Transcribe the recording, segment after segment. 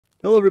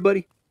Hello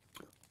everybody,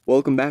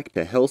 welcome back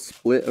to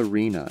HellSplit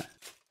Arena.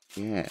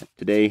 Yeah,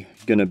 today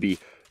gonna be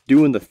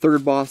doing the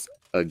third boss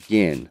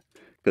again,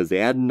 because they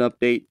added an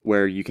update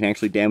where you can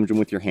actually damage them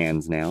with your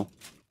hands now,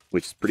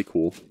 which is pretty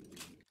cool.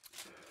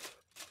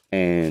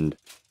 And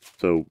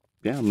so,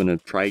 yeah, I'm gonna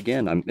try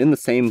again. I'm in the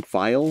same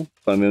file,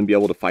 but I'm gonna be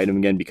able to fight him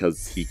again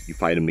because you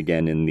fight him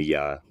again in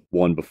the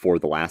one before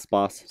the last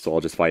boss, so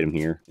I'll just fight him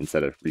here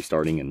instead of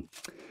restarting and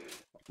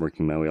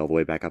working my way all the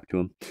way back up to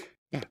him.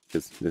 Yeah,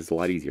 because this is a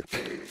lot easier.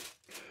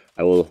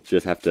 I will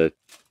just have to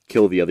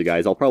kill the other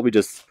guys. I'll probably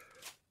just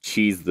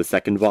cheese the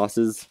second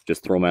bosses,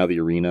 just throw them out of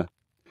the arena.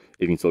 If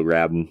you can still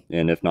grab them,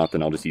 and if not,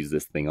 then I'll just use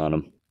this thing on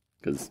them.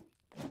 Because,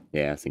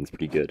 yeah, this thing's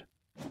pretty good.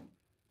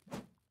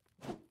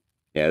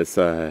 Yeah, this,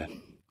 yeah,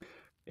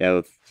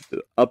 with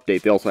the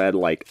update, they also added,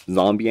 like,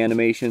 zombie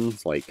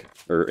animations, like,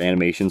 or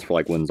animations for,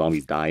 like, when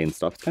zombies die and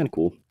stuff. It's kind of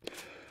cool.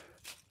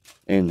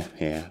 And,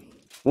 yeah.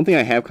 One thing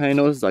I have kind of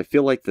noticed is I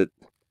feel like that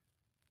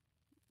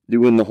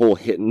doing the whole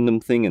hitting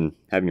them thing and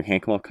having your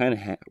hand come off kind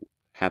of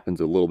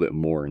happens a little bit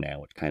more now,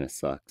 which kind of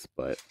sucks,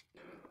 but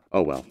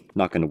oh well,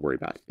 not going to worry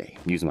about it today.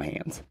 I'm using my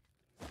hands.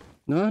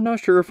 No, I'm not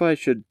sure if I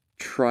should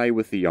try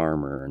with the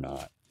armor or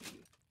not,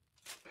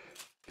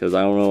 because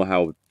I don't know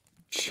how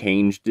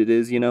changed it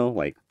is, you know,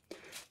 like, it's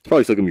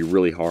probably still going to be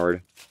really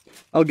hard.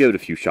 I'll give it a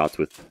few shots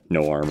with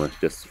no armor,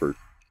 just for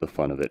the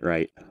fun of it,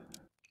 right?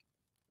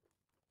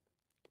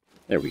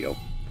 There we go.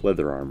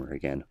 Leather armor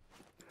again.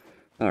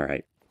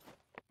 Alright.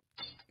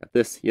 Got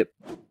this, yep.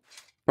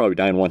 Probably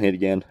die in one hit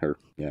again, or,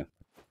 yeah.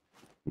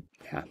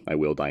 Yeah, I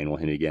will die in one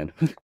hit again.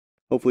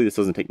 Hopefully this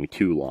doesn't take me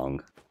too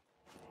long.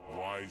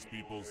 Wise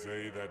people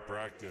say that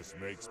practice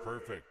makes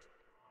perfect.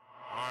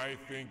 I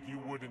think you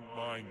wouldn't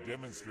mind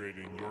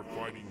demonstrating your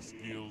fighting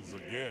skills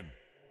again.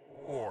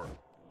 Or,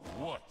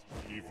 what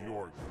if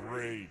your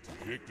great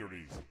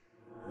victories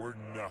were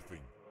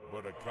nothing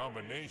but a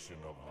combination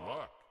of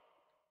luck?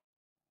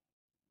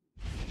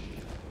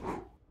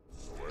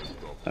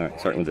 Alright,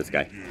 starting with this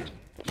guy.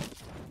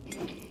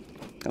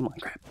 Come on,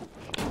 crap.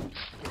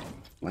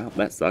 Wow,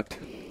 that sucked.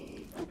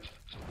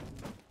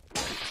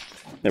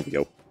 There we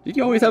go. Did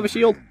you always have a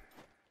shield?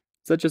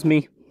 Is that just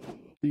me?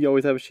 Did you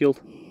always have a shield?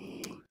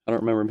 I don't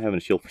remember him having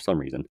a shield for some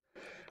reason.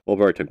 Well,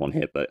 I've already took one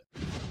hit, but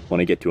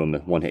when I get to him, the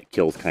one hit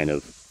kill's kind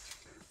of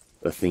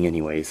a thing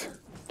anyways.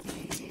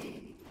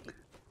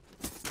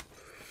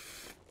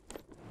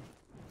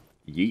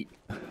 Yeet.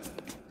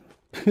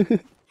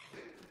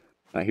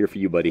 Not here for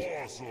you, buddy.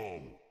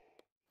 Awesome.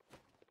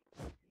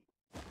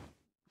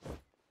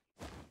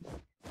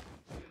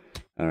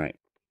 Alright.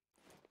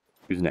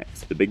 Who's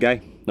next? The big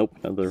guy? Nope,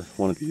 another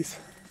one of these.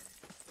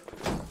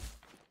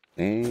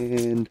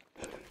 And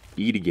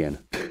eat again.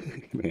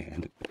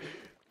 Man.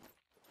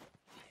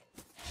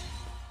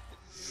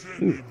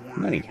 Ooh,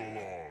 money.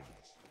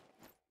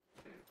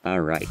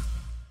 Alright.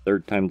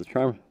 Third time the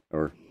charm.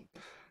 Or,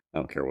 I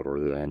don't care what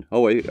order they're in.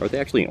 Oh, wait, are they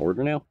actually in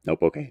order now?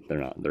 Nope, okay, they're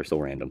not. They're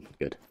still random.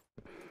 Good.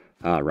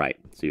 Alright,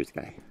 so here's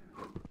the guy.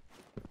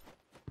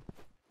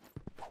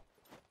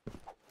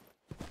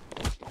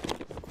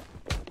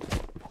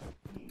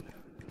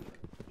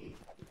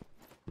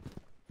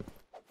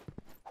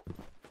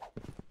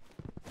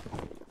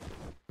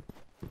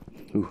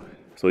 Ooh,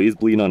 so he's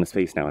bleeding on his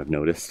face now, I've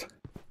noticed.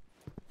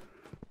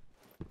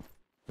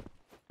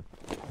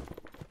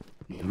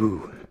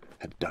 Ooh,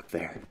 had to duck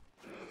there.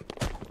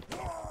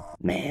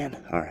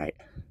 Man, alright.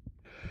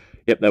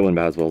 Yep, that went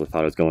about as well as I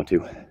thought it was going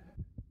to.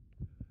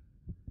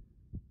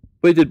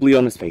 But he did bleed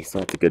on his face, so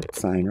that's a good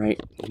sign,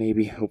 right?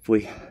 Maybe,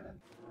 hopefully.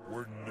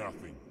 We're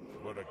nothing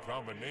but a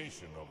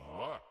combination of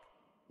luck.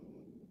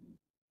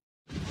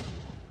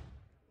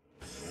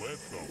 Let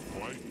the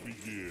fight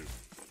begin.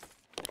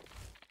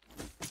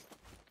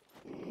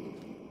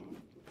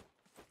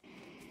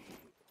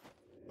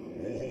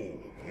 Oh,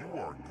 you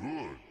are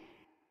good.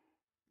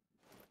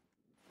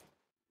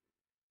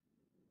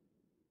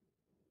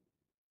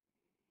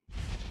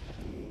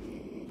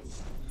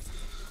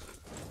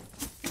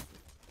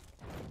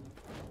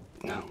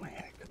 Oh my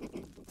heck.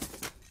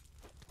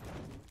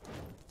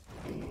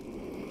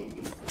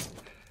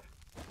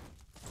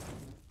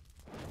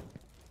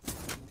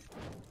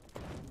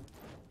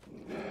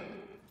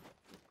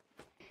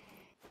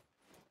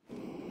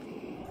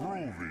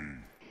 Groovy.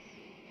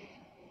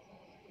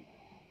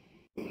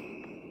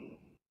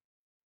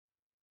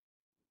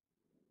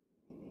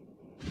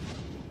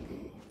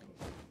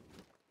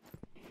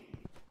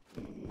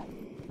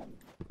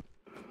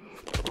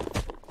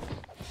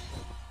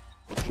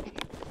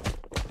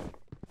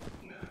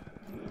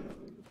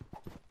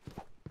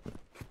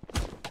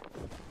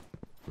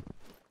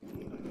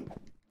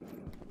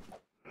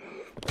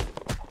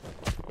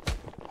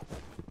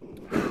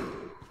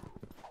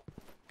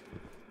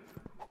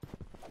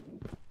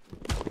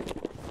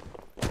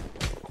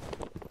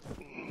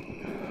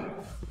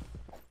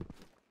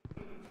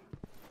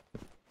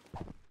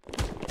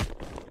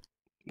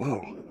 Whoa.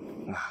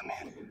 Ah,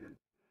 man.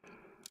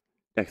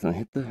 Excellent.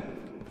 Hit the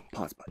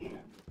pause button.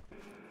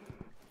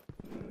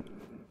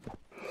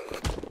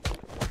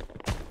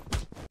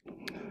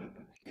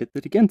 Hit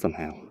it again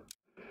somehow.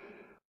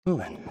 Well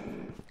then.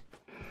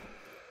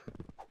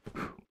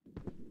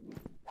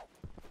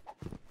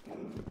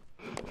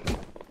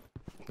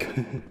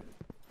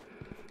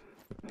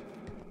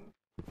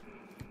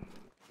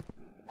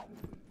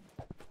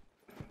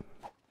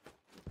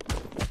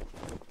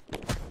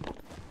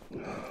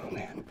 Oh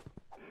man.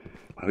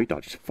 Wow, we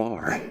dodged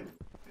far.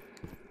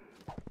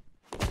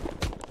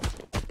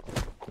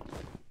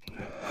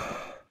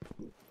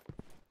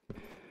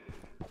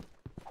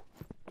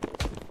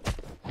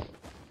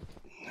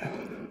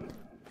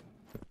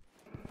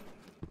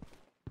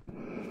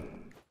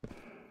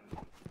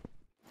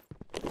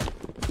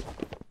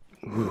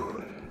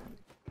 Ooh.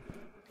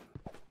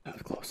 That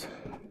was close.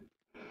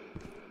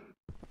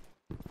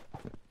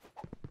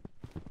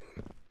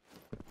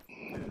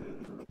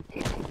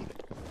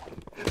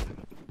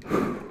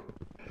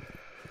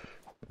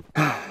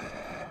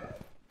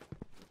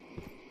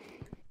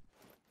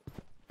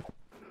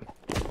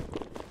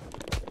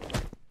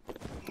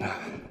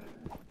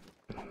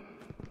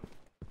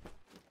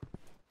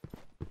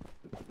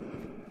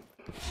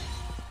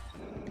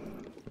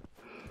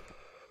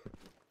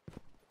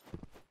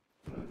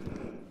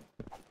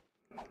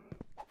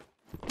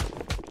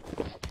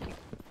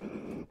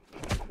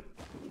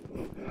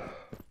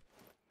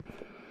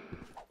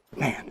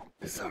 Man,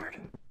 this is hard.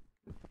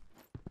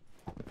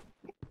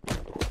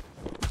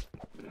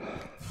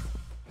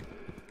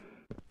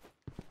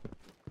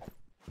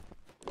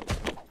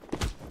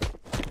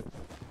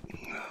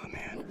 Oh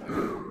man.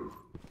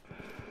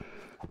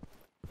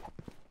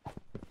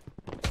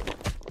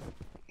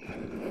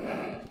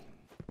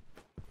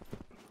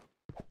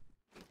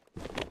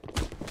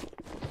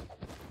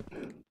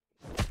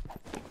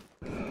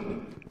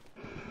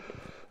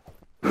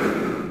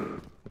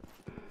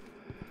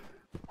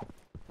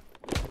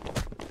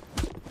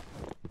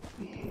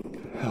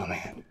 Oh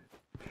man.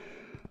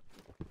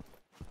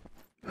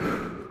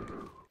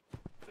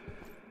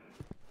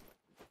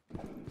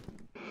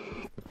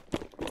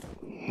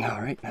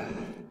 Alright.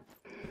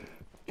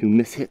 2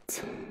 miss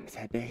hits.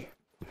 Sad day.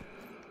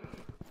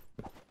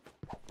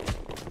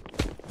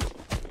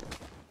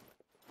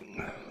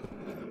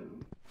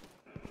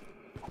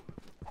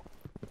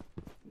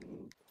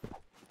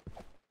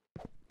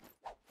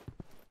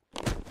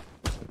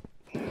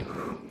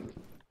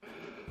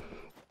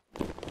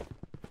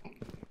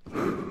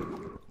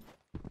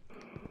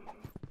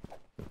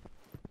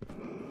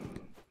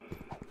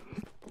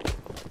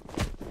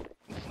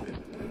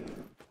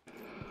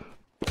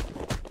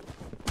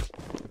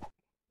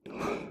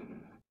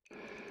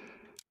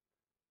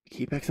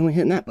 Keep accidentally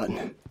hitting that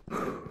button.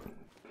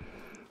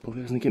 Hope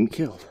it doesn't get me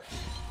killed.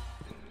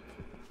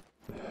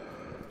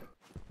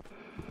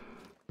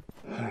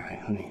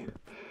 Alright, let me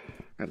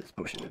grab this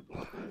potion.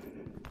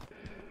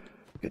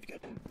 Good, good.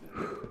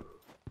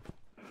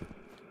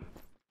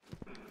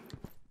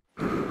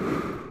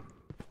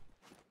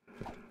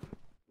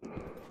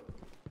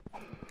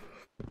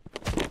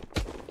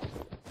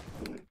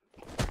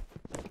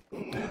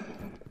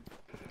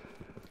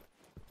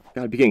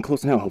 Gotta be getting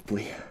close now,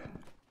 hopefully.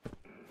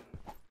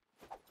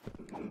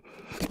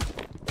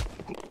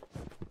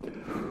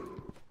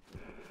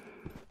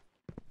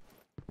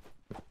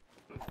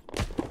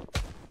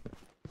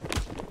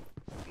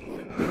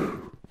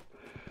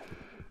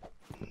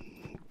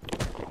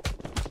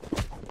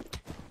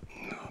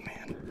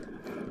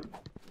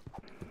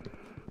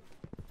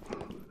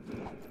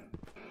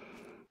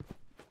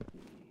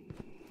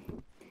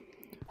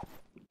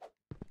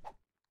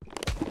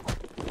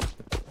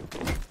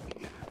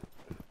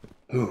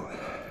 Ooh.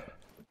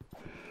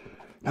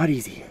 Not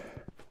easy.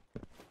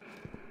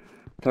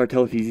 It's hard to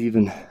tell if he's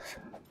even...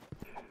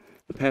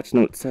 The patch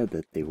note said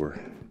that they were...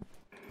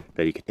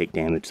 that he could take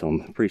damage, so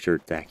I'm pretty sure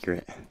it's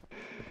accurate.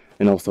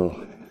 And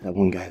also, that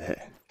one guy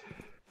that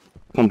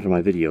commented on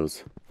my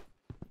videos,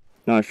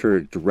 not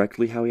sure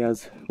directly how he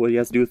has... what he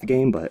has to do with the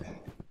game, but...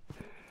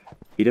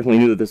 he definitely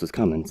knew that this was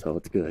coming, so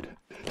it's good.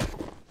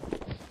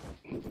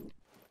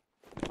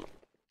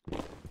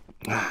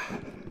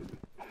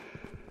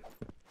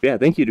 Yeah,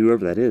 thank you to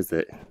whoever that is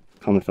that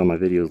commented on my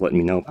videos letting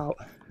me know about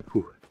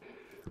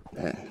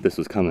that this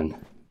was coming.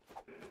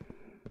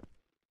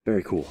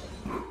 Very cool.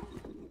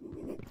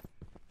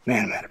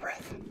 Man, I'm out of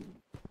breath.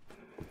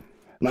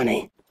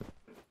 Money.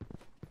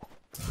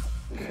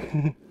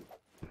 Come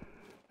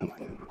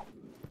on.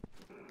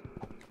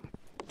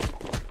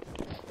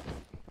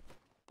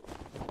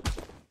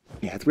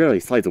 Yeah, it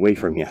rarely slides away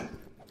from you.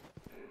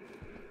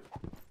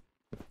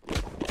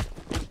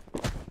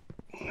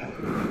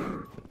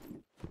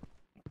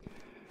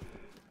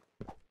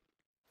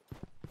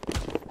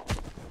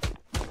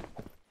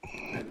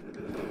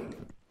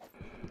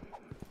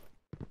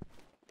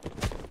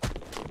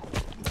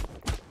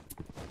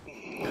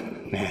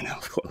 Man, that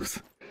was close.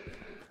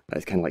 I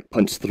just kind of like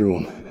punched through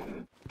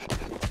him.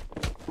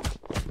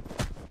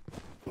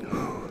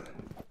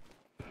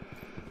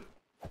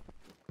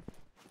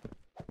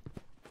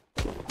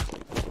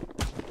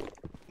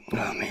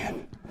 Oh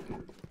man.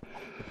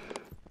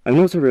 I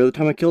noticed every other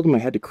time I killed him I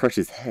had to crush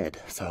his head,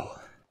 so...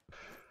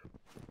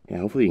 yeah,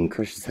 hopefully you can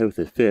crush his head with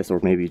his fist, or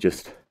maybe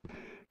just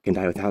Can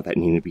die without that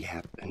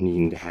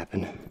needing to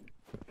happen.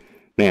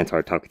 Man, it's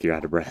hard to talk with you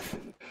out of breath.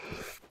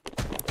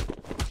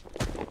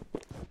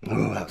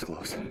 Oh, that was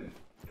close.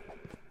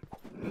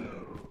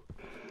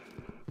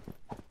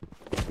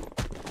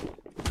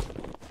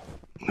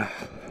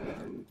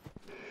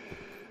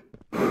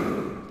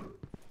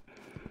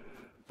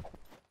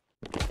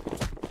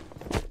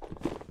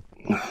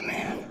 Oh,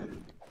 man.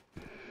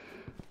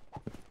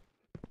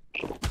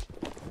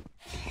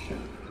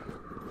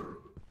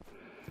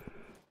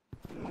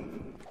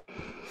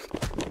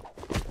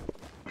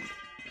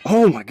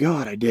 Oh my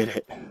god, I did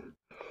it.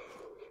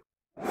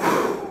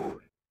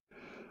 Whew.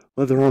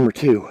 Leather armor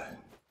too.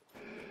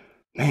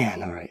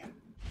 Man, alright.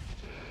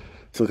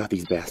 Still got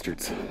these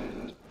bastards.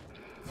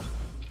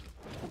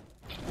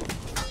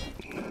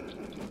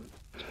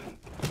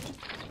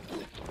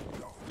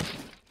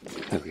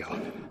 There we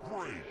go.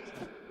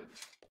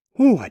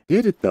 Oh, I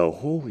did it though.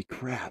 Holy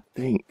crap.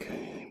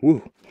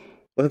 Woo.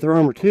 Leather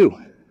armor too.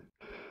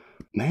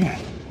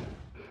 Man.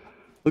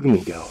 Look at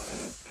me go.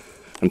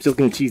 I'm still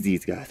gonna cheese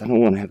these guys. I don't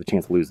want to have a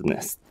chance of losing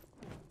this.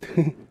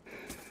 I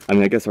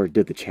mean, I guess I already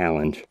did the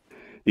challenge.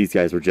 These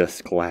guys were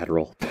just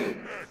collateral.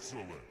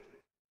 Excellent.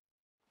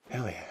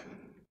 Hell yeah.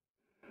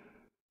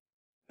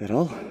 That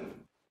all?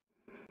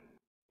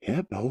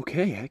 Yep,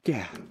 okay, heck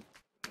yeah.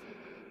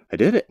 I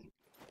did it.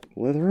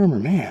 Leather armor,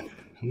 man.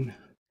 I'm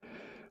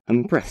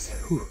impressed.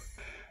 Whew.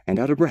 And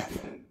out of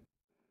breath.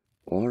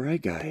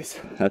 Alright guys,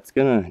 that's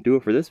gonna do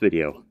it for this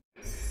video.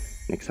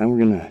 Next time we're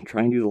gonna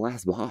try and do the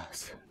last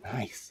boss.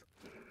 Nice.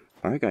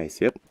 Alright guys,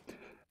 yep.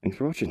 Thanks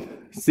for watching.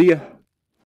 See ya!